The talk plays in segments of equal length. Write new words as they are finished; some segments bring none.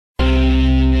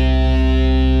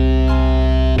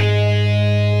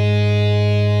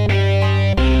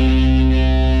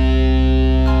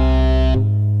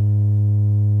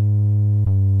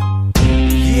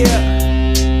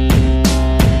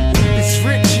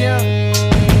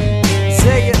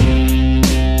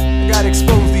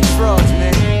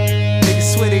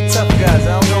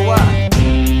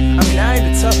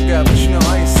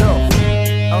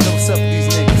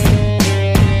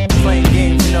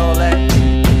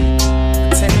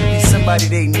somebody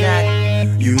they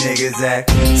not. You niggas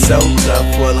act so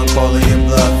tough, well I'm calling your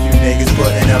bluff. You niggas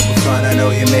putting up a front, I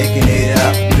know you're making it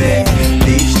up. Man,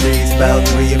 these streets bout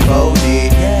 3 or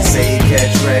 4D. You say you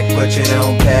catch wreck, but you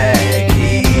don't pack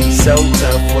heat. So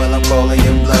tough, well I'm calling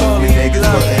your bluff. You niggas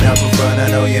putting up a front,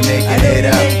 I know you're making it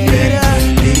up.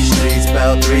 Man, these streets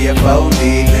bout 3 or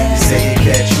 4D. You say you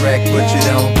catch wreck, but you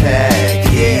don't pack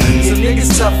heat. Some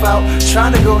niggas tough out,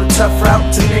 trying to go the tough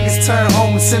route. Till niggas turn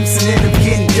home and Simpson end up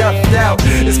getting duffed out.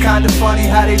 It's kinda funny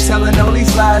how they telling all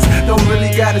these lies. Don't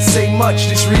really gotta say much,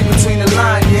 just read between the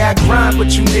lines. Yeah, I grind,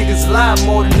 but you niggas lie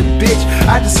more than a bitch.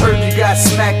 I just heard you got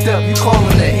smacked up, you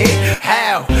calling a hit.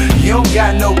 How? You don't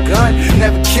got no gun,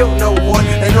 never killed no one,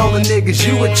 and all the niggas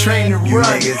you were trained to run. You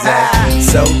niggas act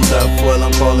so tough, well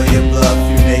I'm calling your bluff.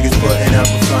 You niggas putting up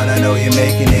a front, I know you're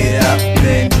making it up.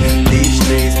 Man, these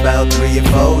streets bout 3 or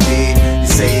 4D. You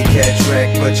say you catch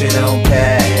wreck, but you don't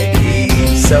pack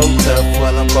heat. So tough,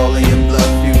 well I'm calling your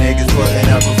bluff. You niggas putting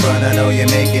up a front, I know you're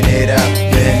making it up.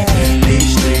 Man,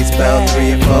 these streets bout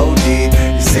 3 or 4D.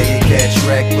 You say you catch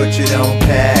wreck, but you don't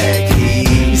pack heat.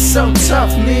 You so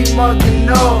tough, me mugging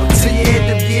all, till you end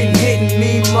up getting hit and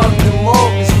me mug them all.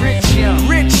 Cause rich young,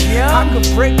 I could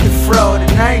break the fraud,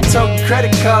 and I ain't talking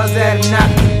credit cards that'll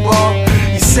knock the ball.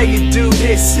 You say you do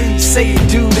this, you say you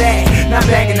do that. Not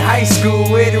back in high school,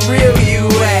 where the real you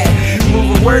at?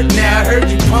 Moving work now, I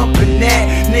heard you pumping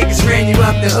that. Niggas ran you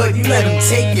up the hood, you let them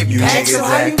take your pack. So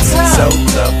how you tough? So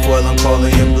tough, well I'm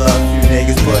calling your bluff. You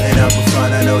niggas putting up a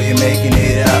front, I know you're making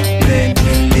it up. Man,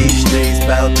 these streets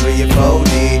bout 3 or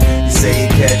 4D. You say you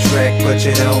catch wreck, but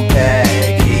you don't pack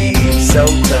heat. So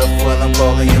tough, well I'm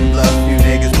calling your bluff. You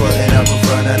niggas putting up a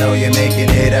front, I know you're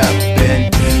making it up.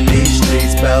 And these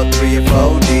streets bout 3 or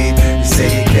 4D.